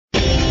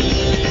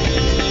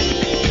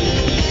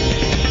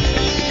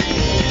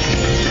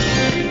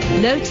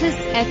Lotus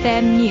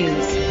FM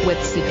News with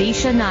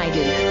Sudisha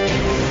Naidu.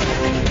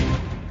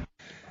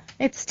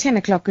 It's 10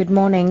 o'clock. Good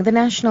morning. The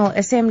National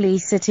Assembly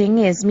sitting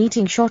is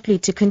meeting shortly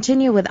to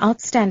continue with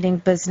outstanding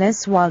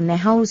business while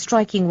Nehau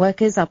striking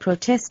workers are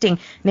protesting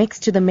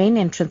next to the main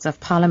entrance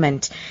of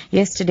Parliament.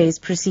 Yesterday's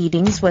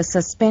proceedings were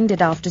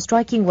suspended after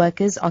striking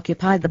workers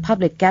occupied the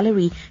public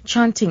gallery,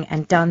 chanting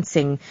and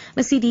dancing.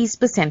 Mercedes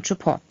Besant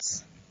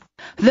reports.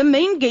 The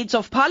main gates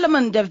of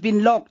Parliament have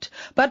been locked,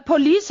 but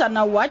police are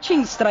now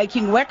watching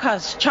striking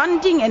workers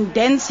chanting and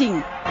dancing.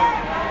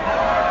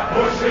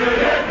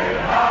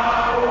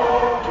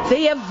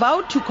 They have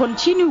vowed to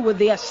continue with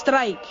their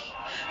strike.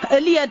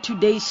 Earlier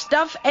today,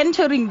 staff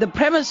entering the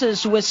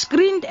premises were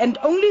screened and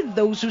only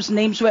those whose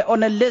names were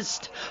on a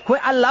list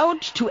were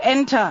allowed to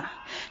enter.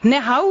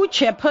 Nehau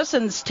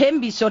chairperson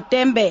Thembi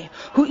Sotembe,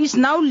 who is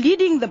now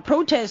leading the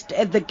protest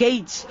at the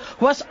gates,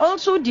 was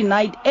also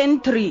denied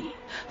entry.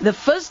 The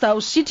first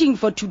house sitting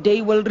for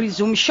today will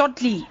resume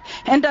shortly,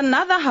 and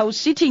another house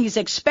sitting is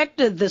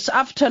expected this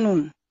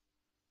afternoon.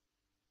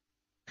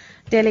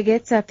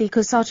 Delegates at the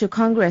COSATU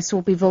Congress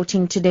will be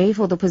voting today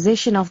for the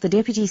position of the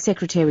Deputy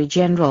Secretary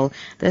General.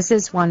 This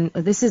is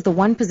the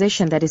one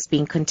position that is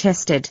being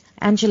contested.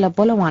 Angela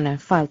Bolawana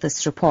filed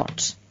this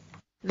report.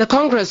 The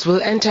Congress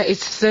will enter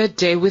its third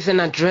day with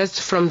an address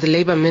from the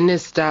Labour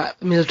Minister,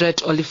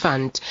 Mildred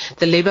Oliphant.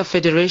 The Labour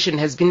Federation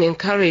has been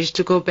encouraged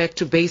to go back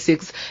to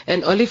basics,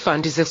 and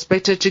Oliphant is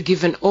expected to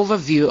give an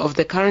overview of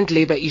the current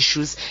labour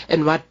issues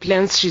and what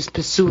plans she's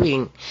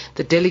pursuing.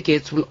 The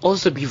delegates will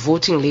also be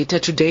voting later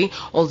today,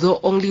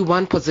 although only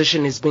one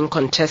position is being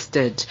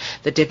contested.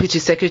 The Deputy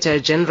Secretary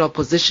General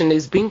position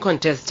is being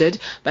contested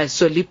by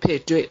Soli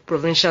Petwe,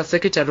 Provincial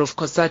Secretary of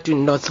COSATU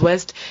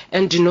Northwest,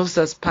 and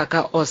Dinosas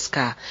Paka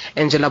Oscar.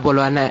 Angela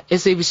Bolawana,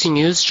 SABC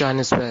News,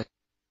 Johannesburg.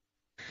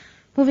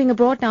 Moving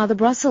abroad now, the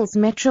Brussels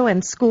metro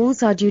and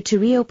schools are due to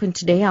reopen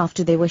today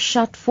after they were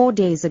shut 4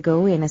 days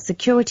ago in a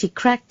security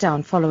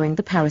crackdown following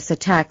the Paris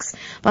attacks.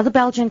 But the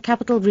Belgian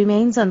capital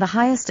remains on the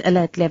highest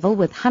alert level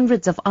with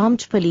hundreds of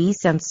armed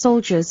police and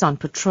soldiers on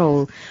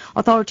patrol.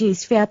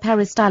 Authorities fear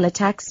Paris-style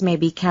attacks may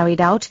be carried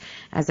out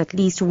as at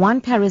least one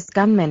Paris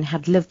gunman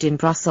had lived in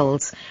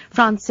Brussels.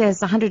 France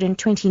says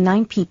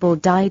 129 people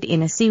died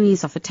in a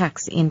series of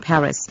attacks in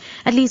Paris.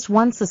 At least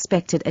one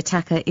suspected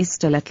attacker is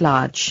still at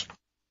large.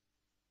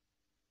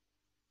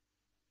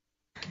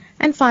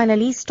 And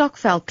finally,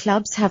 Stokvel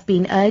clubs have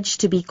been urged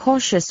to be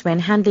cautious when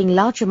handling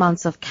large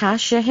amounts of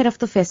cash ahead of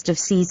the festive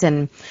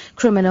season.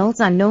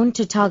 Criminals are known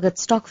to target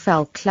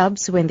Stokvel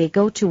clubs when they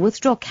go to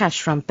withdraw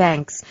cash from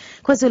banks.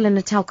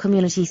 KwaZulu-Natal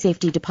Community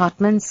Safety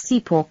Department's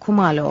Sipho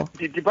Khumalo.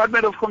 The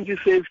Department of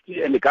Community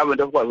Safety and the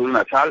government of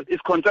KwaZulu-Natal is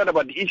concerned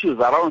about the issues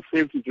around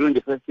safety during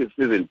the festive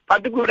season.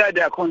 Particularly,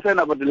 they are concerned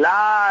about the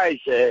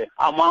large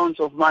amounts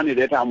of money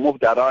that are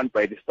moved around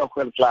by the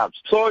Stokvel clubs.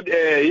 So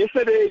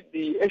yesterday,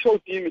 the SO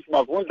team, Ms.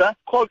 Mavunda,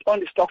 called on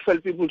the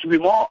Stokvel people to be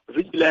more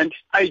vigilant.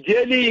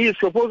 Ideally, he is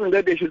proposing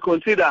that they should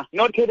consider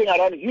not carrying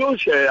around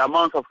huge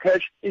amounts of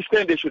cash.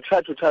 Instead, they should try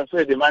to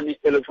transfer the money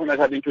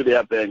electronically into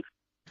their banks.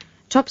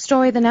 Top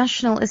story, the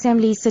National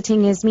Assembly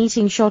sitting is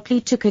meeting shortly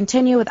to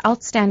continue with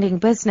outstanding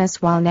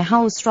business while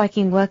Nehau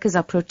striking workers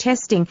are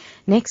protesting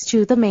next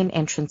to the main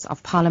entrance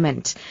of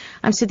Parliament.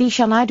 I'm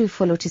Sudisha Naidu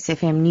for Lotus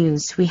FM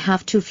News. We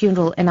have two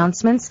funeral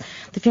announcements.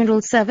 The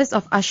funeral service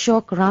of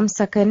Ashok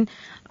Ramsakan,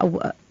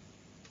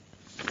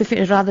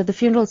 the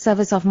funeral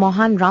service of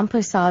Mohan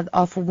Ramprasad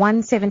of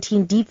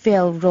 117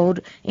 Deepvale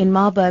Road in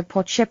Marburg,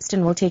 Port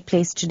Shepstone will take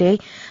place today.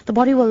 The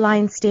body will lie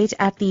in state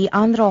at the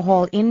Andhra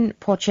Hall in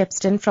Port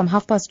Shepstone from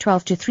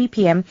 12:30 to 3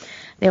 p.m.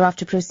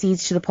 Thereafter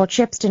proceeds to the Port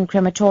Shepstone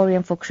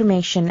crematorium for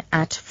cremation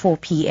at 4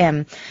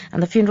 p.m.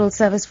 And the funeral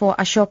service for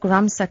Ashok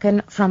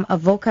Ramsakan from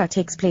Avoca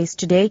takes place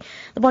today.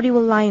 The body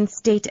will lie in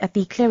state at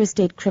the Clare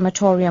Estate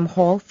Crematorium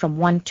Hall from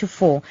 1 to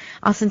 4.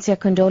 Our sincere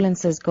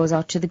condolences goes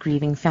out to the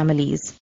grieving families.